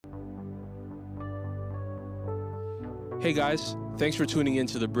Hey guys, thanks for tuning in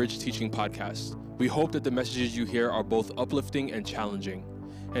to the Bridge Teaching Podcast. We hope that the messages you hear are both uplifting and challenging.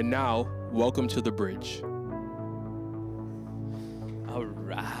 And now, welcome to the Bridge. All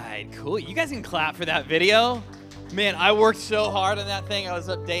right, cool. You guys can clap for that video. Man, I worked so hard on that thing. I was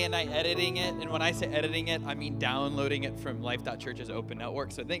up day and night editing it. And when I say editing it, I mean downloading it from Life.Church's open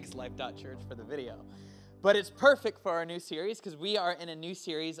network. So thanks, Life.Church, for the video. But it's perfect for our new series because we are in a new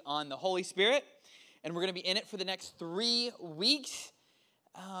series on the Holy Spirit. And we're going to be in it for the next 3 weeks.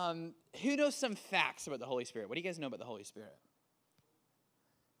 Who knows some facts about the Holy Spirit? What do you guys know about the Holy Spirit?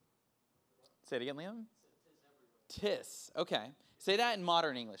 Say it again, Liam. Tis. Okay. Say that in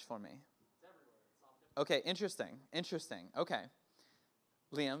modern English for me. Okay, interesting. Okay.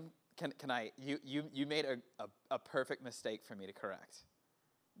 Liam, can I, you made a perfect mistake for me to correct.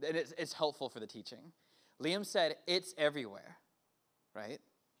 And it's helpful for the teaching. Liam said it's everywhere, right?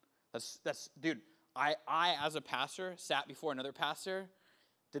 That's dude, I as a pastor sat before another pastor,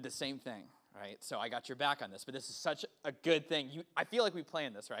 did the same thing, right? So I got your back on this, but this is such a good thing. I feel like we play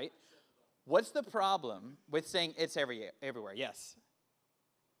in this, right? What's the problem with saying it's everywhere? Yes.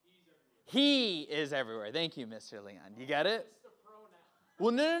 He is everywhere. Thank you, Mr. Leon. You get it?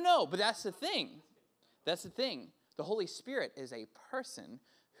 Well, no. But that's the thing. The Holy Spirit is a person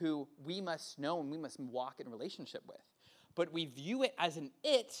who we must know and we must walk in relationship with. But we view it as an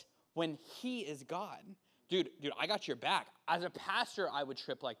it when he is God. Dude, I got your back. As a pastor, I would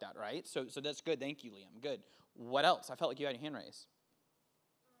trip like that, right? So that's good. Thank you, Liam. Good. What else? I felt like you had your hand raised.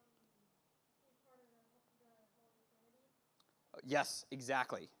 Yes,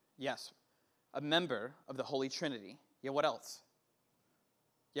 exactly. Yes. A member of the Holy Trinity. Yeah, what else?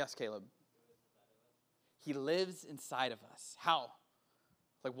 Yes, Caleb. He lives inside of us. How?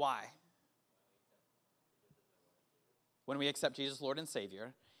 Like, why? When we accept Jesus, Lord and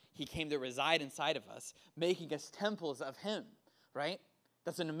Savior, he came to reside inside of us, making us temples of him, right?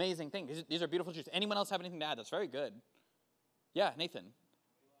 That's an amazing thing. These are beautiful truths. Anyone else have anything to add? That's very good. Yeah, Nathan.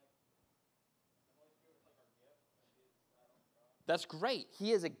 That's great.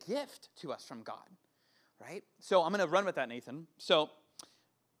 He is a gift to us from God, right? So I'm going to run with that, Nathan. So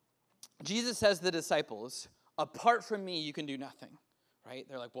Jesus says to the disciples, apart from me, you can do nothing, right?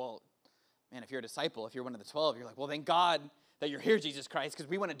 They're like, well, man, if you're a disciple, if you're one of the 12, you're like, well, thank God that you're here, Jesus Christ, because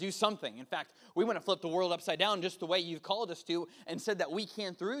we want to do something. In fact, we want to flip the world upside down just the way you've called us to and said that we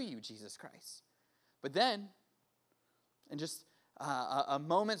can through you, Jesus Christ. But then, in just a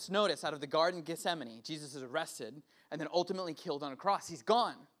moment's notice out of the Garden of Gethsemane, Jesus is arrested and then ultimately killed on a cross. He's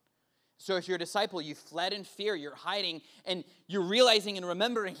gone. So if you're a disciple, you fled in fear, you're hiding, and you're realizing and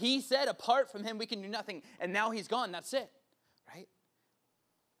remembering, he said, apart from him, we can do nothing. And now he's gone. That's it, right?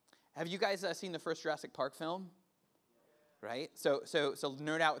 Have you guys seen the first Jurassic Park film? Right? So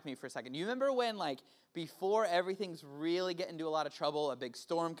nerd out with me for a second. You remember when, like, before everything's really getting into a lot of trouble, a big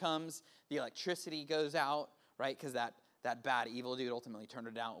storm comes, the electricity goes out, right? Because that bad evil dude ultimately turned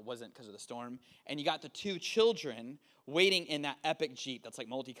it down. It wasn't because of the storm. And you got the 2 children waiting in that epic Jeep that's like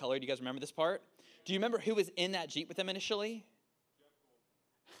multicolored. You guys remember this part? Do you remember who was in that Jeep with them initially?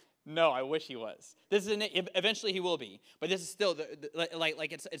 No, I wish he was. Eventually he will be. But this is still,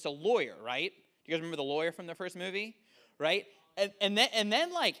 it's a lawyer, right? Do you guys remember the lawyer from the first movie? Right? And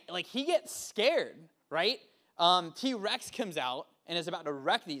then like he gets scared, right? T-Rex comes out and is about to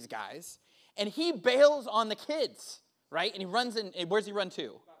wreck these guys. And he bails on the kids, right? And he runs in, where's he run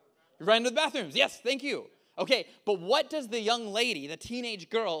to? He runs to the bathrooms. Yes, thank you. Okay, but what does the young lady, the teenage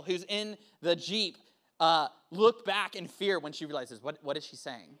girl who's in the Jeep, look back in fear when she realizes, what is she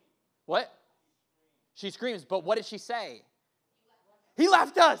saying? What? She screams, but what did she say? He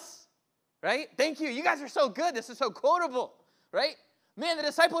left us. Right? Thank you. You guys are so good. This is so quotable. Right? Man, the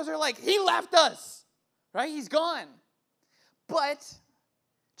disciples are like, he left us. Right? He's gone. But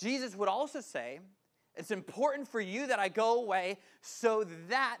Jesus would also say, it's important for you that I go away so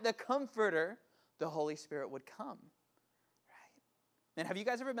that the Comforter, the Holy Spirit, would come. Right? And have you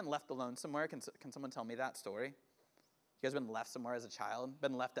guys ever been left alone somewhere? Can someone tell me that story? You guys been left somewhere as a child?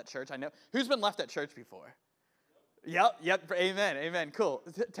 Been left at church? I know. Who's been left at church before? Yep. Amen. Cool.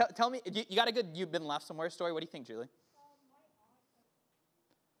 Tell me, you got a good you've been left somewhere story? What do you think, Julie? My aunt went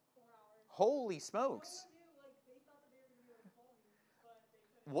 4 hours. Holy smokes. They thought that they were going to be call me, but they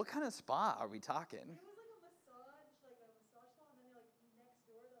couldn't. What kind of spa are we talking? It was like a massage spa, and then next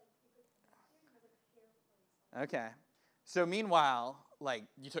door, you could connect it, and it was like a hair place. Okay. So meanwhile,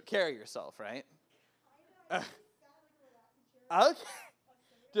 you took care of yourself, right? I know. I sat in a relaxing chair. Okay.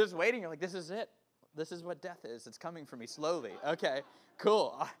 Just waiting. You're like, this is it. This is what death is. It's coming for me slowly. Okay,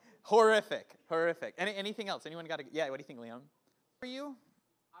 cool. Horrific. Anything else? Anyone got what do you think, Liam? For you?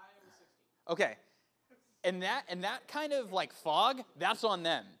 I was 16. Okay. And that kind of like fog, that's on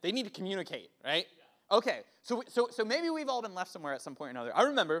them. They need to communicate, right? Okay, so maybe we've all been left somewhere at some point or another. I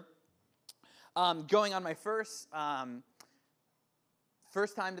remember going on my first time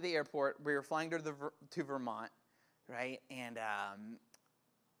to the airport. We were flying to Vermont, right? And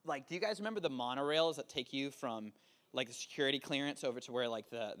like, do you guys remember the monorails that take you from like the security clearance over to where like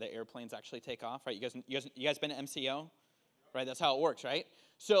the airplanes actually take off, right? You guys been to MCO, right? That's how it works, right?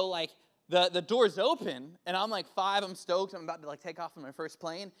 So like the doors open, and I'm like 5, I'm stoked, I'm about to like take off on my first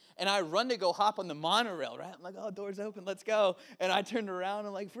plane, and I run to go hop on the monorail, right? I'm like, oh, doors open, let's go. And I turned around,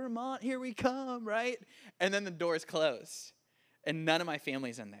 and like, Vermont, here we come, right? And then the doors close, and none of my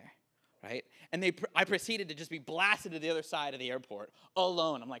family's in there, right? And I proceeded to just be blasted to the other side of the airport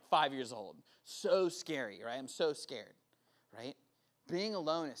alone. I'm like 5 years old. So scary, right? I'm so scared, right? Being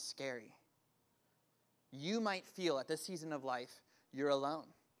alone is scary. You might feel at this season of life, you're alone.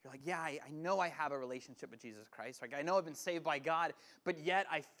 You're like, yeah, I know I have a relationship with Jesus Christ. Like, I know I've been saved by God, but yet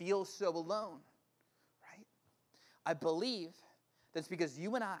I feel so alone, right? I believe that's because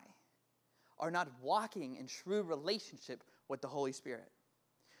you and I are not walking in true relationship with the Holy Spirit.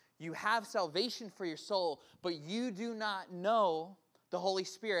 You have salvation for your soul, but you do not know the Holy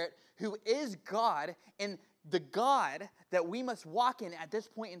Spirit, who is God, and the God that we must walk in at this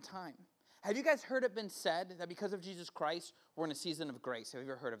point in time. Have you guys heard it been said that because of Jesus Christ, we're in a season of grace? Have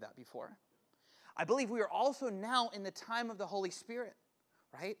you ever heard of that before? I believe we are also now in the time of the Holy Spirit,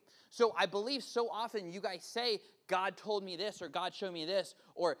 right? So I believe so often you guys say, God told me this, or God showed me this,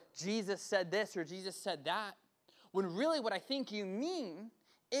 or Jesus said this, or Jesus said that, when really what I think you mean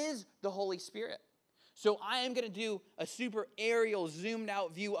is the Holy Spirit. So I am going to do a super aerial, zoomed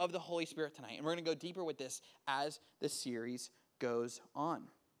out view of the Holy Spirit tonight, and we're going to go deeper with this as the series goes on,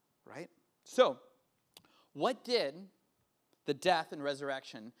 right? So, what did the death and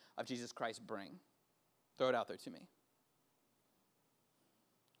resurrection of Jesus Christ bring? Throw it out there to me.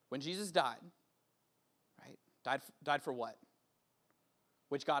 When Jesus died, right? Died for what?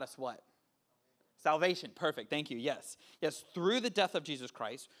 Which got us what? Salvation. Perfect. Thank you. Yes. Yes, through the death of Jesus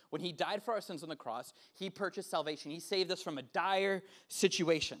Christ, when he died for our sins on the cross, he purchased salvation. He saved us from a dire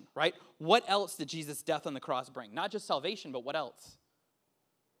situation, right? What else did Jesus' death on the cross bring? Not just salvation, but what else?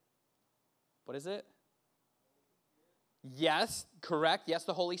 What is it? Yes, correct. Yes,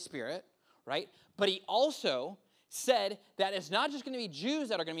 the Holy Spirit, right? But he also said that it's not just going to be Jews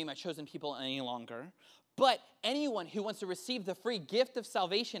that are going to be my chosen people any longer, but anyone who wants to receive the free gift of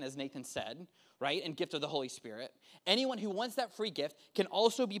salvation, as Nathan said, right, and gift of the Holy Spirit, anyone who wants that free gift can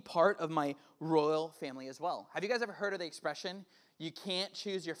also be part of my royal family as well. Have you guys ever heard of the expression, you can't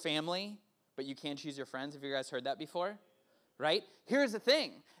choose your family, but you can choose your friends? Have you guys heard that before? Right? Here's the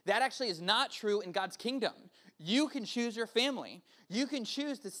thing. That actually is not true in God's kingdom. You can choose your family. You can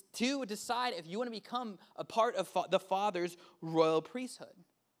choose to decide if you want to become a part of the Father's royal priesthood.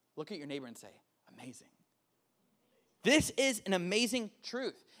 Look at your neighbor and say, amazing. This is an amazing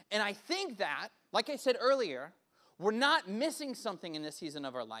truth. And I think that, like I said earlier, we're not missing something in this season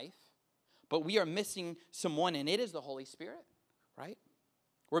of our life, but we are missing someone, and it is the Holy Spirit, right?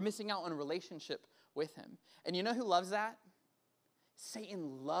 We're missing out on a relationship with him. And you know who loves that?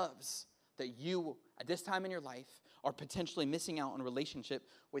 Satan loves that you, at this time in your life, are potentially missing out on a relationship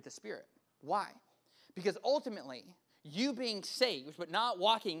with the Spirit. Why? Because ultimately, you being saved, but not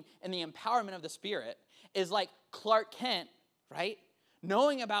walking in the empowerment of the Spirit, is like Clark Kent, right?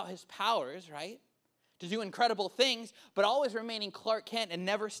 Knowing about his powers, right? To do incredible things, but always remaining Clark Kent and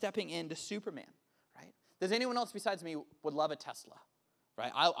never stepping into Superman, right? Does anyone else besides me would love a Tesla,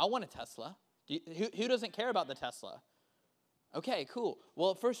 right? I want a Tesla. Who doesn't care about the Tesla? Okay, cool.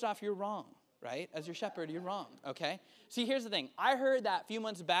 Well, first off, you're wrong, right? As your shepherd, you're wrong, okay? See, here's the thing. I heard that a few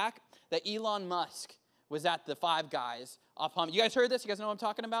months back that Elon Musk was at the Five Guys off Palm. You guys heard this? You guys know what I'm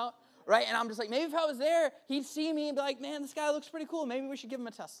talking about? Right? And I'm just like, maybe if I was there, he'd see me and be like, man, this guy looks pretty cool. Maybe we should give him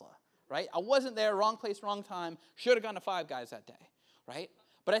a Tesla, right? I wasn't there, wrong place, wrong time. Should have gone to Five Guys that day, right?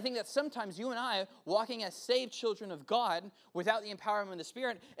 But I think that sometimes you and I, walking as saved children of God without the empowerment of the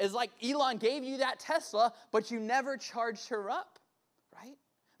Spirit, is like Elon gave you that Tesla, but you never charged her up, right?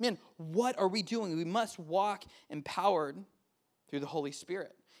 Man, what are we doing? We must walk empowered through the Holy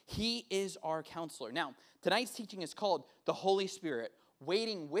Spirit. He is our counselor. Now, tonight's teaching is called The Holy Spirit,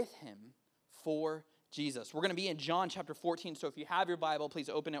 Waiting with Him for Jesus. We're going to be in John chapter 14, so if you have your Bible, please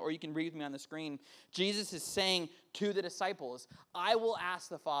open it, or you can read with me on the screen. Jesus is saying to the disciples, I will ask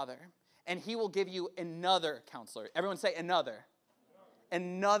the Father, and He will give you another counselor. Everyone say another.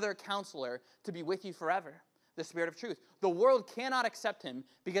 Another counselor to be with you forever, the Spirit of truth. The world cannot accept Him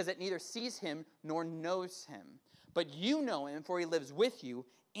because it neither sees Him nor knows Him. But you know Him, for He lives with you,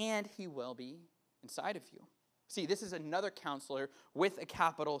 and He will be inside of you. See, this is another counselor with a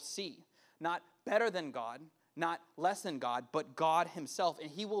capital C. Not better than God, not less than God, but God himself.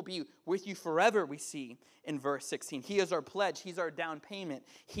 And he will be with you forever, we see in verse 16. He is our pledge. He's our down payment.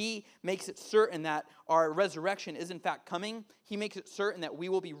 He makes it certain that our resurrection is in fact coming. He makes it certain that we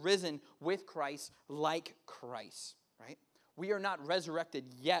will be risen with Christ like Christ, right? We are not resurrected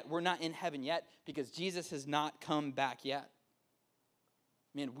yet. We're not in heaven yet because Jesus has not come back yet.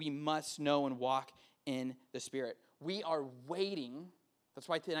 Man, we must know and walk in the Spirit. We are waiting. That's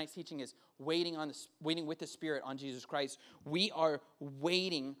why tonight's teaching is waiting with the Spirit on Jesus Christ. We are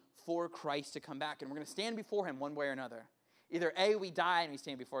waiting for Christ to come back, and we're going to stand before him one way or another. Either A, we die and we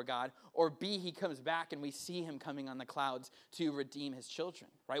stand before God, or B, he comes back and we see him coming on the clouds to redeem his children,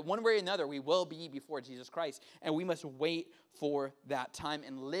 right? One way or another, we will be before Jesus Christ, and we must wait for that time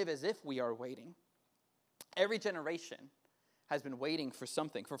and live as if we are waiting. Every generation has been waiting for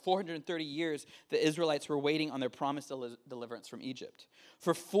something. For 430 years, the Israelites were waiting on their promised deliverance from Egypt.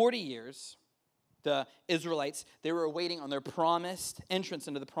 For 40 years, the Israelites, they were waiting on their promised entrance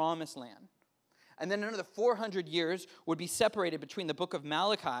into the promised land. And then another 400 years would be separated between the book of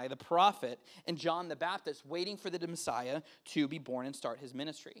Malachi, the prophet, and John the Baptist, waiting for the Messiah to be born and start his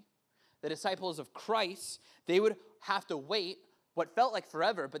ministry. The disciples of Christ, they would have to wait what felt like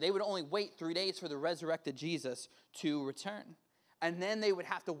forever, but they would only wait 3 days for the resurrected Jesus to return. And then they would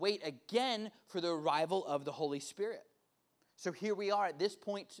have to wait again for the arrival of the Holy Spirit. So here we are at this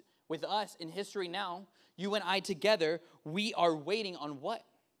point with us in history now. You and I together, we are waiting on what?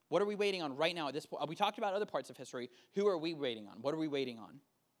 What are we waiting on right now at this point? We talked about other parts of history. Who are we waiting on? What are we waiting on?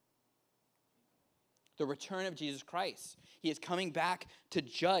 The return of Jesus Christ. He is coming back to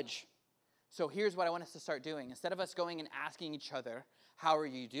judge. So here's what I want us to start doing. Instead of us going and asking each other, how are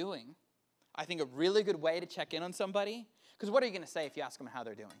you doing? I think a really good way to check in on somebody, because what are you going to say if you ask them how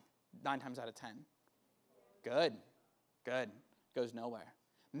they're doing? 9 times out of 10. Good. Goes nowhere.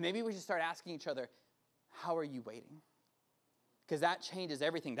 Maybe we should start asking each other, how are you waiting? Because that changes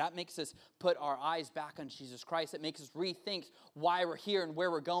everything. That makes us put our eyes back on Jesus Christ. It makes us rethink why we're here and where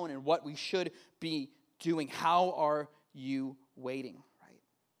we're going and what we should be doing. How are you waiting?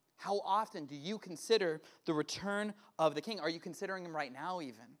 How often do you consider the return of the King? Are you considering him right now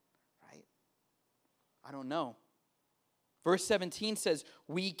even? Right? I don't know. Verse 17 says,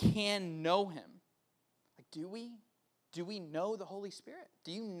 we can know him. Like, do we? Do we know the Holy Spirit?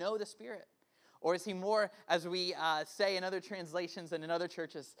 Do you know the Spirit? Or is he more, as we say in other translations and in other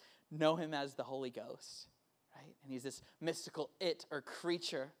churches, know him as the Holy Ghost? Right? And he's this mystical it or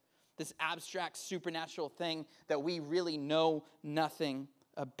creature, this abstract supernatural thing that we really know nothing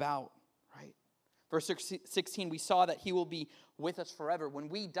about, right? Verse 16, we saw that he will be with us forever. When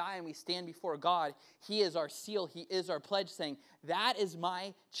we die and we stand before God, he is our seal. He is our pledge saying, that is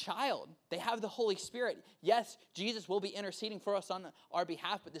my child. They have the Holy Spirit. Yes, Jesus will be interceding for us on our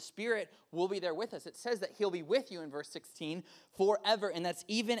behalf, but the Spirit will be there with us. It says that he'll be with you in verse 16 forever, and that's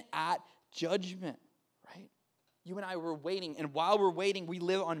even at judgment, right? You and I were waiting, and while we're waiting, we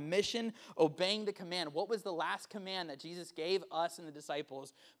live on mission, obeying the command. What was the last command that Jesus gave us and the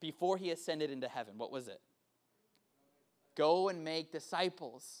disciples before he ascended into heaven? What was it? Go and make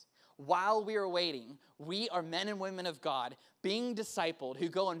disciples. While we are waiting, we are men and women of God being discipled who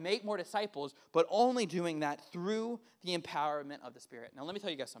go and make more disciples, but only doing that through the empowerment of the Spirit. Now, let me tell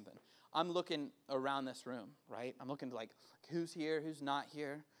you guys something. I'm looking around this room, right? I'm looking to who's here, who's not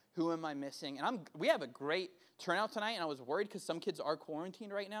here, who am I missing? And we have a great turnout tonight, and I was worried because some kids are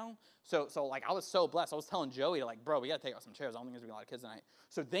quarantined right now. So I was so blessed. I was telling Joey, bro, we got to take out some chairs. I don't think there's going to be a lot of kids tonight.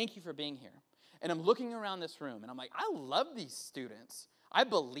 So thank you for being here. And I'm looking around this room, and I'm like, I love these students. I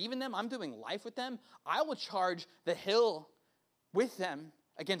believe in them. I'm doing life with them. I will charge the hill with them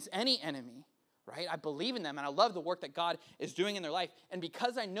against any enemy, right? I believe in them, and I love the work that God is doing in their life. And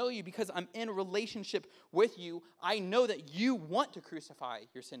because I know you, because I'm in a relationship with you, I know that you want to crucify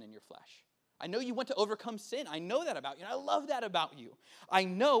your sin in your flesh. I know you want to overcome sin. I know that about you, and I love that about you. I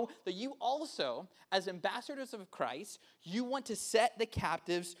know that you also, as ambassadors of Christ, you want to set the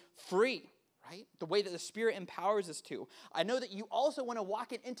captives free, right? The way that the Spirit empowers us to. I know that you also want to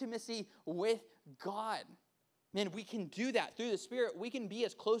walk in intimacy with God. Man, we can do that through the Spirit. We can be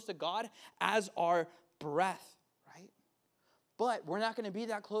as close to God as our breath, right? But we're not going to be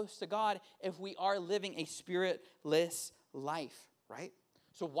that close to God if we are living a spiritless life, right?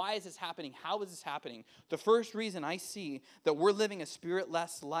 So why is this happening? How is this happening? The first reason I see that we're living a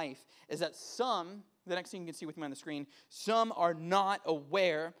spiritless life is that some, the next thing you can see with me on the screen, some are not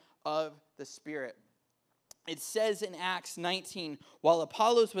aware of the Spirit. it says in Acts 19, while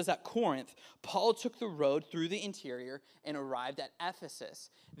Apollos was at Corinth, Paul took the road through the interior and arrived at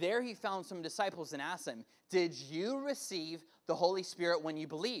Ephesus. There he found some disciples and asked them, "Did you receive the Holy Spirit when you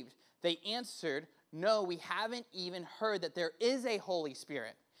believed?" They answered, "No, we haven't even heard that there is a Holy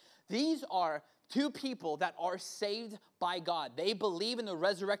Spirit." These are two people that are saved by God. They believe in the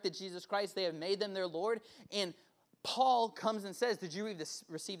resurrected Jesus Christ. They have made them their Lord. And Paul comes and says, "Did you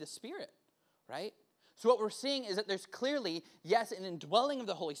receive the Spirit?" Right? So what we're seeing is that there's clearly, yes, an indwelling of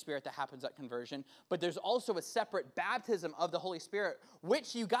the Holy Spirit that happens at conversion, but there's also a separate baptism of the Holy Spirit,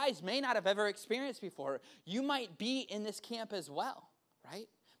 which you guys may not have ever experienced before. You might be in this camp as well, right?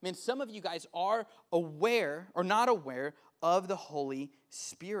 I mean, some of you guys are aware or not aware of the Holy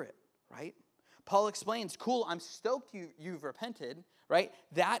Spirit, right? Paul explains, cool, I'm stoked you've repented, right?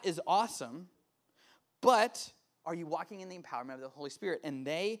 That is awesome. But are you walking in the empowerment of the Holy Spirit? And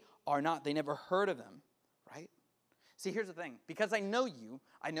they are not. They never heard of them, right? See, here's the thing. Because I know you,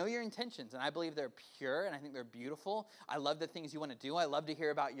 I know your intentions, and I believe they're pure, and I think they're beautiful. I love the things you want to do. I love to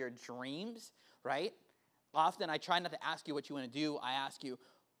hear about your dreams, right? Often I try not to ask you what you want to do. I ask you,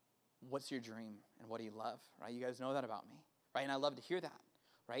 what's your dream, and what do you love, right? You guys know that about me, right? And I love to hear that,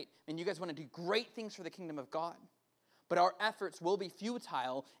 right? And you guys want to do great things for the kingdom of God. But our efforts will be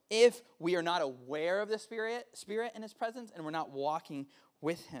futile if we are not aware of the Spirit and His presence, and we're not walking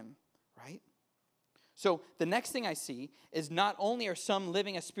with Him, right? So the next thing I see is not only are some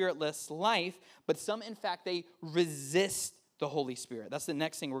living a spiritless life, but some, in fact, they resist the Holy Spirit. That's the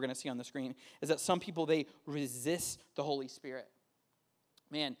next thing we're going to see on the screen, is that some people, they resist the Holy Spirit.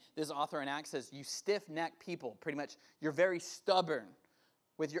 Man, this author in Acts says, you stiff-necked people, pretty much, you're very stubborn.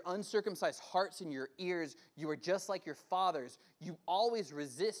 With your uncircumcised hearts and your ears, you are just like your fathers. You always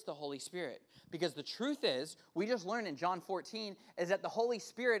resist the Holy Spirit. Because the truth is, we just learned in John 14, is that the Holy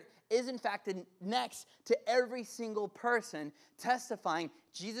Spirit is in fact next to every single person, testifying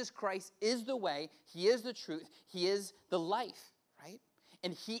Jesus Christ is the way, He is the truth, He is the life, right?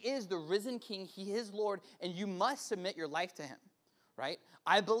 And He is the risen King, He is Lord, and you must submit your life to Him, right?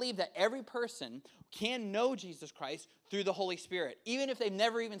 I believe that every person can know Jesus Christ through the Holy Spirit, even if they've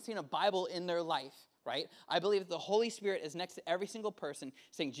never even seen a Bible in their life, right? I believe that the Holy Spirit is next to every single person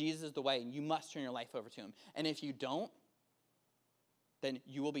saying Jesus is the way, and you must turn your life over to Him. And if you don't, then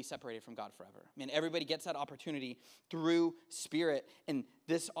you will be separated from God forever. I mean, everybody gets that opportunity through Spirit, and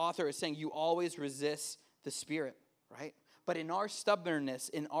this author is saying you always resist the Spirit, right? But in our stubbornness,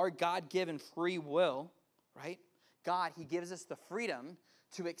 in our God-given free will, right? God, He gives us the freedom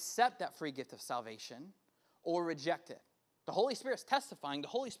to accept that free gift of salvation or reject it. The Holy Spirit's testifying. The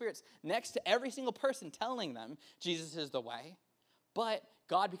Holy Spirit's next to every single person telling them Jesus is the way. But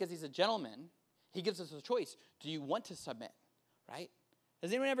God, because He's a gentleman, He gives us a choice. Do you want to submit, right?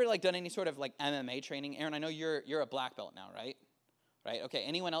 Has anyone ever done any sort of MMA training? Aaron, I know you're a black belt now, right? Right? Okay,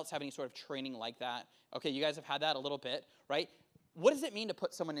 anyone else have any sort of training like that? Okay, you guys have had that a little bit, right? What does it mean to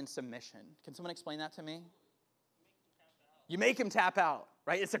put someone in submission? Can someone explain that to me? You make him tap out,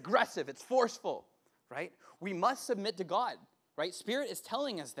 right? It's aggressive, it's forceful, right? We must submit to God, right? Spirit is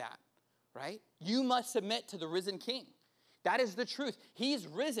telling us that, right? You must submit to the risen King. That is the truth. He's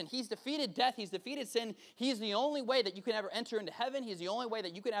risen. He's defeated death. He's defeated sin. He's the only way that you can ever enter into heaven. He's the only way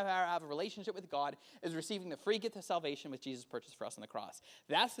that you can ever have a relationship with God is receiving the free gift of salvation which Jesus purchased for us on the cross.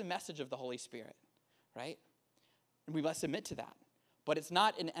 That's the message of the Holy Spirit, right? And we must submit to that. But it's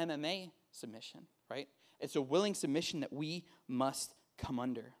not an MMA submission, right? It's a willing submission that we must come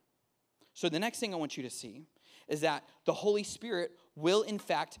under. So the next thing I want you to see is that the Holy Spirit will, in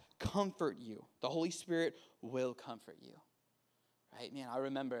fact, comfort you. The Holy Spirit will comfort you. Right? Man, I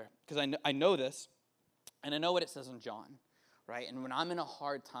remember, because I know this, and I know what it says in John, right? And when I'm in a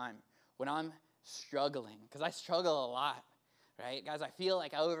hard time, when I'm struggling, because I struggle a lot, right? Guys, I feel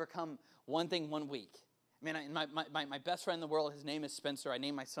like I overcome one thing one week. Man, my best friend in the world, his name is Spencer. I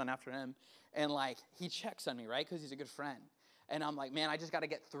named my son after him. And he checks on me, right? Because he's a good friend. And I'm like, man, I just got to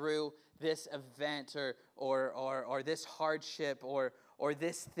get through this event or this hardship or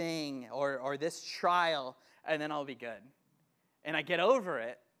this thing or this trial, and then I'll be good. And I get over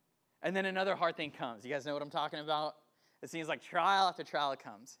it, and then another hard thing comes. You guys know what I'm talking about? It seems like trial after trial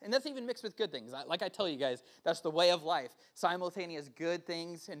comes. And that's even mixed with good things. Like I tell you guys, that's the way of life. Simultaneous good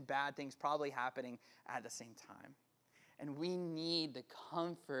things and bad things probably happening at the same time. And we need the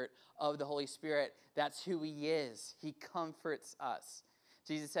comfort of the Holy Spirit. That's who He is. He comforts us.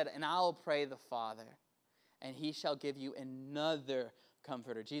 Jesus said, and I'll pray the Father, and He shall give you another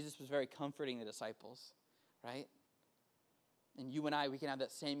comforter. Jesus was very comforting the disciples, right? And you and I, we can have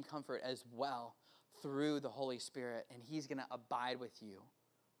that same comfort as well through the Holy Spirit, and He's going to abide with you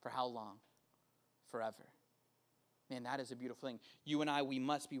for how long? Forever, Man, that is a beautiful thing. You and I, we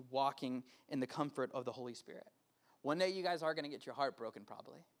must be walking in the comfort of the Holy Spirit. One day you guys are going to get your heart broken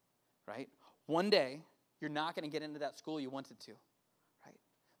probably, right? One day you're not going to get into that school you wanted to, right?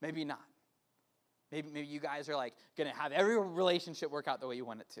 Maybe not. Maybe you guys are like going to have every relationship work out the way you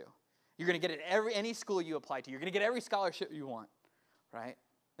want it to. You're going to get it any school you apply to. You're going to get every scholarship you want, right?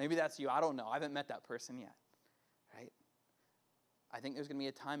 Maybe that's you. I don't know. I haven't met that person yet, right? I think there's going to be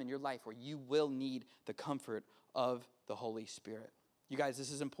a time in your life where you will need the comfort of the Holy Spirit. You guys,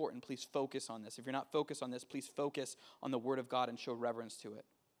 this is important. Please focus on this. If you're not focused on this, please focus on the Word of God and show reverence to it.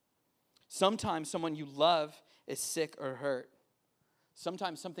 Sometimes someone you love is sick or hurt.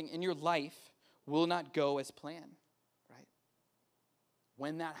 Sometimes something in your life will not go as planned, right?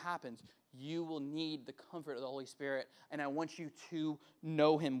 When that happens, you will need the comfort of the Holy Spirit, and I want you to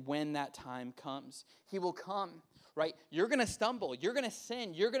know Him when that time comes. He will come, right? You're going to stumble. You're going to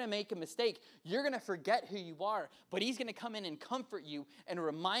sin. You're going to make a mistake. You're going to forget who you are, but He's going to come in and comfort you and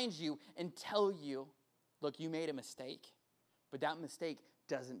remind you and tell you, look, you made a mistake, but that mistake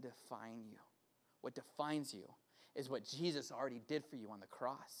doesn't define you. What defines you is what Jesus already did for you on the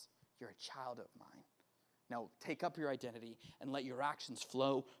cross. You're a child of mine. Now, take up your identity and let your actions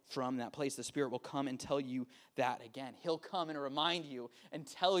flow from that place. The Spirit will come and tell you that again. He'll come and remind you and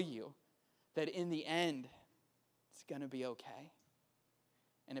tell you that in the end, it's going to be okay.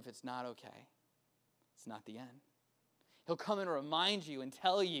 And if it's not okay, it's not the end. He'll come and remind you and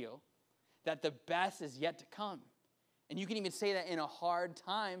tell you that the best is yet to come. And you can even say that in a hard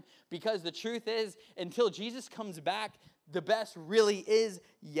time, because the truth is, until Jesus comes back, the best really is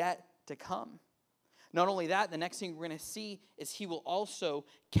yet to come. Not only that, the next thing we're going to see is He will also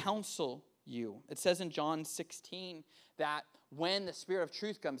counsel you. It says in John 16 that when the Spirit of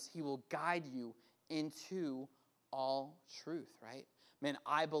truth comes, He will guide you into all truth, right? Man,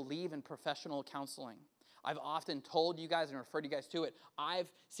 I believe in professional counseling. I've often told you guys and referred you guys to it.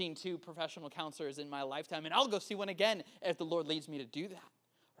 I've seen 2 professional counselors in my lifetime, and I'll go see one again if the Lord leads me to do that,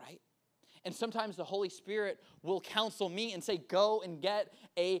 right? And sometimes the Holy Spirit will counsel me and say, go and get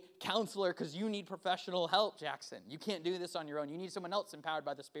a counselor because you need professional help, Jackson. You can't do this on your own. You need someone else empowered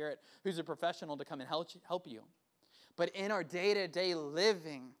by the Spirit who's a professional to come and help you. But in our day-to-day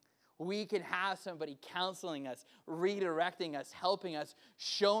living, we can have somebody counseling us, redirecting us, helping us,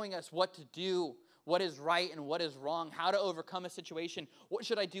 showing us what to do, what is right and what is wrong, how to overcome a situation. What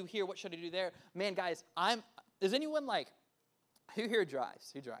should I do here? What should I do there? Man, guys, is anyone like, who here drives?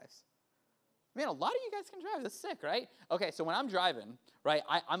 Who drives? Man, a lot of you guys can drive. That's sick, right? Okay, so when I'm driving, right,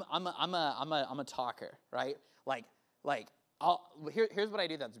 I'm a talker, right? Here's what I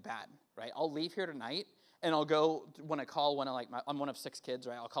do that's bad, right? I'll leave here tonight, and I'll go when I call one of I'm one of 6 kids,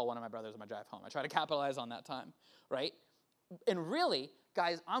 right? I'll call one of my brothers on my drive home. I try to capitalize on that time, right? And really,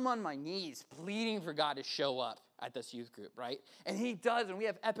 guys, I'm on my knees pleading for God to show up at this youth group, right? And He does, and we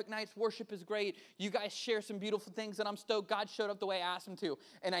have epic nights. Worship is great. You guys share some beautiful things, and I'm stoked. God showed up the way I asked Him to,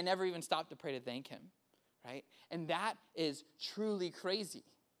 and I never even stopped to pray to thank Him, right? And that is truly crazy,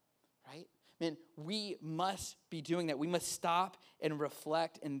 right? Man, we must be doing that. We must stop and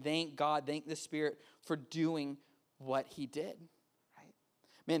reflect and thank God, thank the Spirit for doing what He did, right?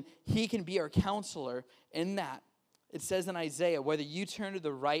 Man, He can be our counselor in that. It says in Isaiah, whether you turn to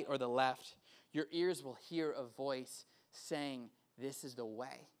the right or the left, your ears will hear a voice saying, this is the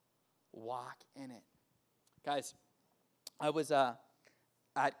way. Walk in it. Guys, I was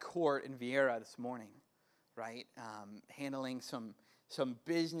at court in Vieira this morning, right? Handling some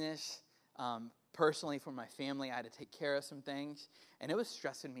business personally for my family. I had to take care of some things, and it was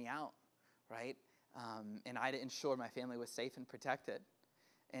stressing me out, right? And I had to ensure my family was safe and protected.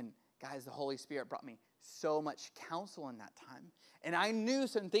 And guys, the Holy Spirit brought me so much counsel in that time. And I knew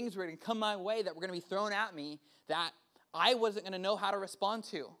some things were going to come my way that were going to be thrown at me that I wasn't going to know how to respond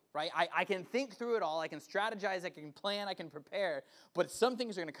to, right? I can think through it all. I can strategize. I can plan. I can prepare. But some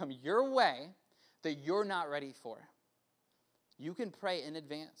things are going to come your way that you're not ready for. You can pray in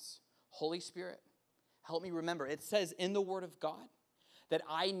advance. Holy Spirit, help me remember. It says in the Word of God that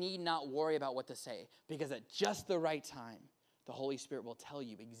I need not worry about what to say because at just the right time, the Holy Spirit will tell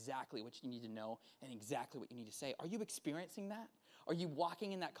you exactly what you need to know and exactly what you need to say. Are you experiencing that? Are you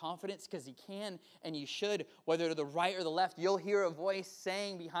walking in that confidence? Because He can and you should, whether to the right or the left, you'll hear a voice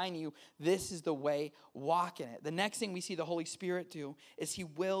saying behind you, this is the way, walk in it. The next thing we see the Holy Spirit do is He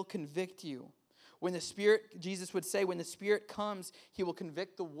will convict you. When the Spirit, Jesus would say, when the Spirit comes, He will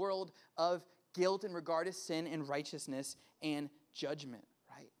convict the world of guilt in regard to sin and righteousness and judgment,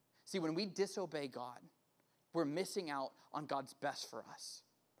 right? See, when we disobey God, we're missing out on God's best for us,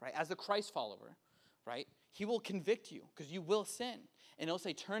 right? As a Christ follower, right? He will convict you because you will sin. And he'll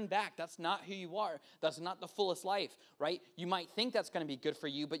say, turn back. That's not who you are. That's not the fullest life, right? You might think that's going to be good for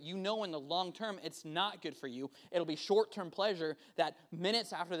you, but you know in the long term, it's not good for you. It'll be short-term pleasure that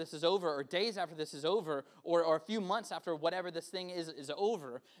minutes after this is over, or days after this is over, or a few months after whatever this thing is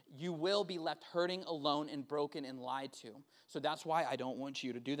over, you will be left hurting, alone, and broken and lied to. So that's why I don't want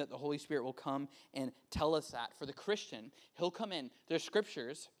you to do that. The Holy Spirit will come and tell us that. For the Christian, he'll come in. There's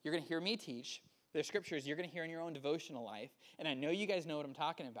scriptures you're going to hear me teach. There's scriptures you're going to hear in your own devotional life, and I know you guys know what I'm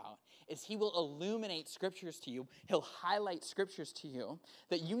talking about, is he will illuminate scriptures to you. He'll highlight scriptures to you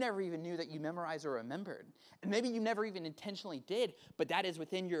that you never even knew that you memorized or remembered. And maybe you never even intentionally did, but that is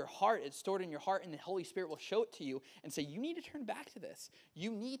within your heart. It's stored in your heart, and the Holy Spirit will show it to you and say, you need to turn back to this.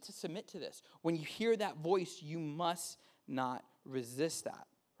 You need to submit to this. When you hear that voice, you must not resist that,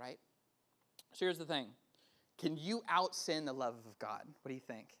 right? So here's the thing. Can you out-sin the love of God? What do you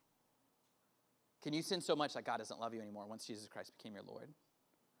think? Can you sin so much that God doesn't love you anymore once Jesus Christ became your Lord?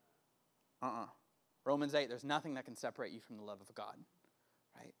 Romans 8, there's nothing that can separate you from the love of God,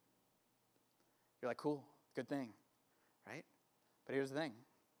 right? You're like, cool, good thing, right? But here's the thing.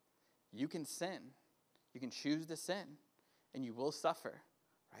 You can sin. You can choose to sin, and you will suffer,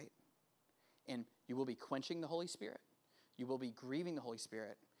 right? And you will be quenching the Holy Spirit. You will be grieving the Holy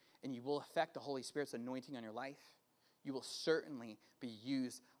Spirit, and you will affect the Holy Spirit's anointing on your life. You will certainly be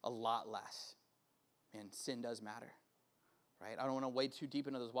used a lot less. And sin does matter, right? I don't want to wade too deep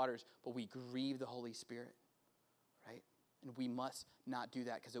into those waters, but we grieve the Holy Spirit, right? And we must not do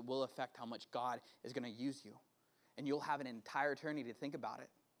that because it will affect how much God is going to use you. And you'll have an entire eternity to think about it,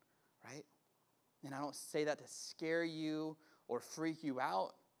 right? And I don't say that to scare you or freak you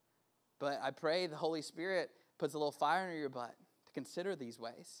out, but I pray the Holy Spirit puts a little fire under your butt to consider these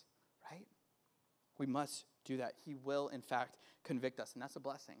ways, right? We must do that. He will, in fact, convict us, and that's a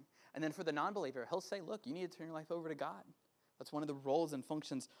blessing. And then for the non-believer, he'll say, look, you need to turn your life over to God. That's one of the roles and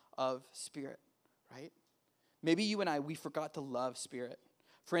functions of Spirit, right? Maybe you and I, we forgot to love Spirit.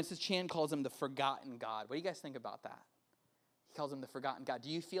 For instance, Chan calls him the forgotten God. What do you guys think about that? He calls him the forgotten God. Do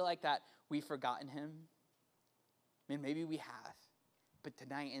you feel like that we've forgotten him? I mean, maybe we have. But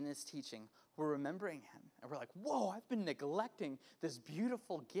tonight in this teaching, we're remembering him. And we're like, whoa, I've been neglecting this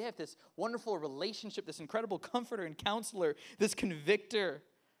beautiful gift, this wonderful relationship, this incredible comforter and counselor, this convictor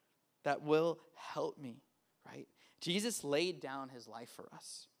that will help me, right? Jesus laid down his life for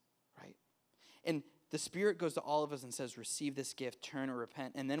us, right? And the Spirit goes to all of us and says, receive this gift, turn or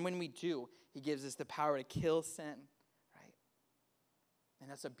repent. And then when we do, he gives us the power to kill sin, right?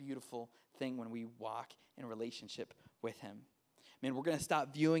 And that's a beautiful thing when we walk in relationship with him. Man, we're going to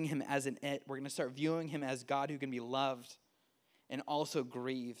stop viewing him as an it. We're going to start viewing him as God who can be loved and also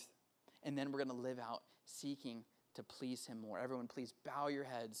grieved. And then we're going to live out seeking to please him more. Everyone, please bow your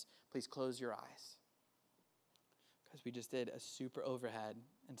heads. Please close your eyes. Because we just did a super overhead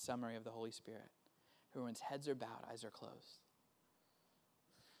and summary of the Holy Spirit. Everyone's heads are bowed, eyes are closed.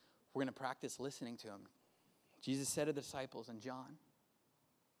 We're going to practice listening to him. Jesus said to the disciples in John,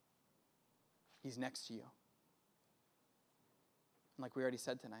 he's next to you. And like we already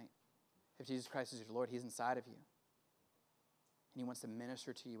said tonight, if Jesus Christ is your Lord, he's inside of you. And he wants to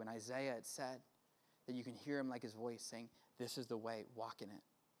minister to you. In Isaiah, it said that you can hear him like his voice saying, this is the way, walk in it.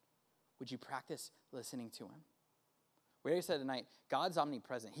 Would you practice listening to him? We already said tonight, God's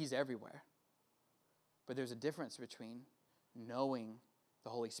omnipresent. He's everywhere. But there's a difference between knowing the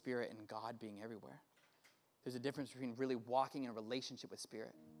Holy Spirit and God being everywhere. There's a difference between really walking in a relationship with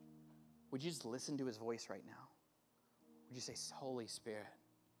Spirit. Would you just listen to his voice right now? Would you say, Holy Spirit,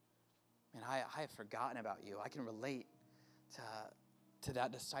 man, I have forgotten about you. I can relate to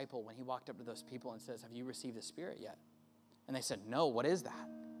that disciple when he walked up to those people and says, have you received the Spirit yet? And they said, no, what is that?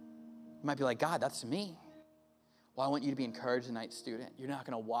 You might be like, God, that's me. Well, I want you to be encouraged tonight, student. You're not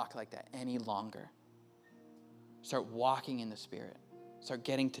going to walk like that any longer. Start walking in the Spirit. Start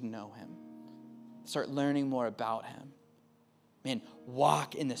getting to know him. Start learning more about him. Man,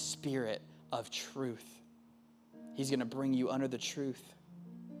 walk in the Spirit of truth. He's going to bring you under the truth.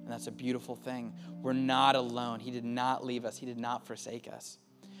 And that's a beautiful thing. We're not alone. He did not leave us. He did not forsake us.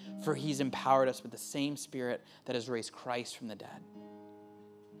 For he's empowered us with the same Spirit that has raised Christ from the dead.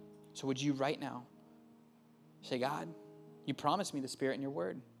 So would you right now say, God, you promised me the Spirit in your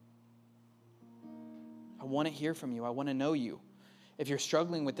word. I want to hear from you. I want to know you. If you're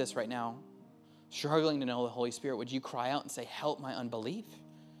struggling with this right now, struggling to know the Holy Spirit, would you cry out and say, help my unbelief?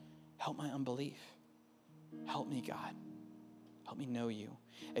 Help my unbelief. Help me, God. Help me know you.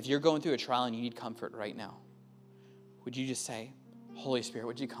 If you're going through a trial and you need comfort right now, would you just say, Holy Spirit,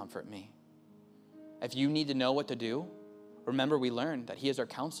 would you comfort me? If you need to know what to do, remember we learned that he is our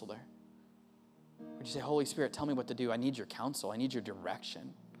counselor. Would you say, Holy Spirit, tell me what to do? I need your counsel. I need your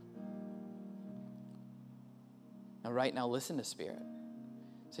direction. Now, right now, listen to Spirit.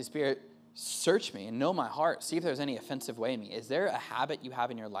 Say, Spirit, search me and know my heart. See if there's any offensive way in me. Is there a habit you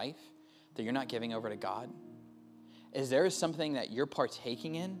have in your life that you're not giving over to God? Is there something that you're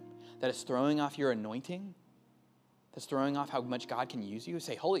partaking in that is throwing off your anointing? That's throwing off how much God can use you?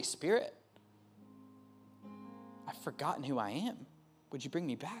 Say, Holy Spirit, I've forgotten who I am. Would you bring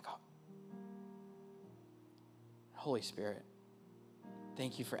me back up? Holy Spirit,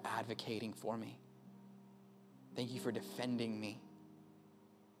 thank you for advocating for me. Thank you for defending me.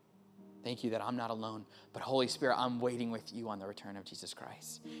 Thank you that I'm not alone. But Holy Spirit, I'm waiting with you on the return of Jesus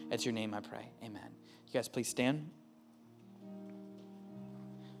Christ. It's your name I pray. Amen. You guys please stand.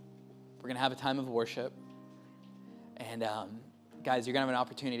 We're going to have a time of worship. And guys, you're going to have an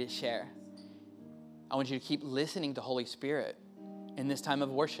opportunity to share. I want you to keep listening to Holy Spirit in this time of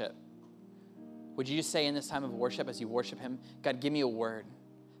worship. Would you just say in this time of worship as you worship him, God, give me a word.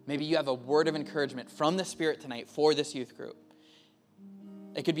 Maybe you have a word of encouragement from the Spirit tonight for this youth group.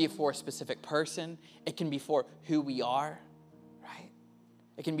 It could be for a specific person. It can be for who we are, right?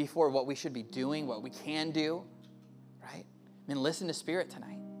 It can be for what we should be doing, what we can do, right? I mean, listen to Spirit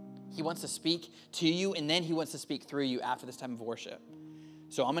tonight. He wants to speak to you, and then he wants to speak through you after this time of worship.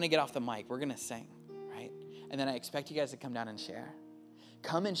 So I'm going to get off the mic. We're going to sing, right? And then I expect you guys to come down and share.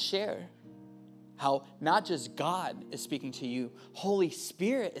 Come and share how not just God is speaking to you, Holy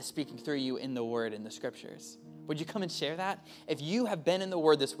Spirit is speaking through you in the Word, in the Scriptures. Would you come and share that? If you have been in the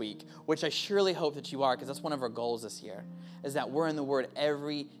Word this week, which I surely hope that you are, because that's one of our goals this year, is that we're in the Word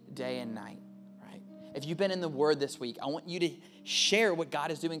every day and night, right? If you've been in the Word this week, I want you to share what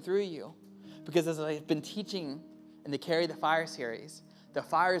God is doing through you. Because as I've been teaching in the Carry the Fire series, the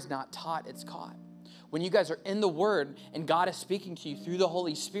fire is not taught, it's caught. When you guys are in the Word and God is speaking to you through the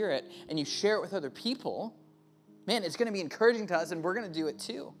Holy Spirit and you share it with other people, man, it's going to be encouraging to us and we're going to do it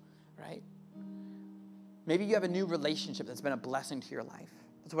too, right? Maybe you have a new relationship that's been a blessing to your life.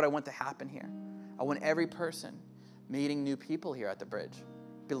 That's what I want to happen here. I want every person meeting new people here at the Bridge,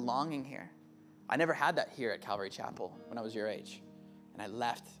 belonging here. I never had that here at Calvary Chapel when I was your age. And I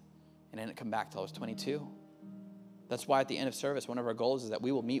left and I didn't come back till I was 22. That's why at the end of service, one of our goals is that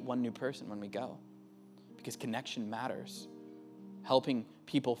we will meet one new person when we go. Because connection matters. Helping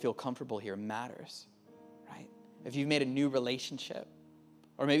people feel comfortable here matters, right? If you've made a new relationship,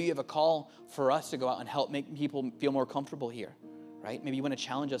 or maybe you have a call for us to go out and help make people feel more comfortable here, right? Maybe you want to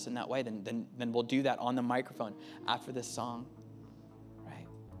challenge us in that way, then we'll do that on the microphone after this song, right?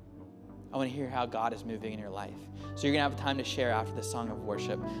 I want to hear how God is moving in your life. So you're going to have time to share after this song of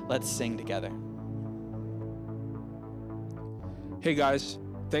worship. Let's sing together. Hey guys,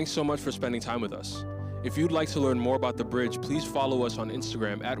 thanks so much for spending time with us. If you'd like to learn more about The Bridge, please follow us on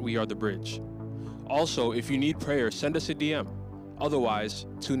Instagram at WeAreTheBridge. Also, if you need prayer, send us a DM. Otherwise,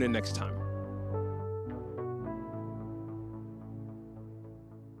 tune in next time.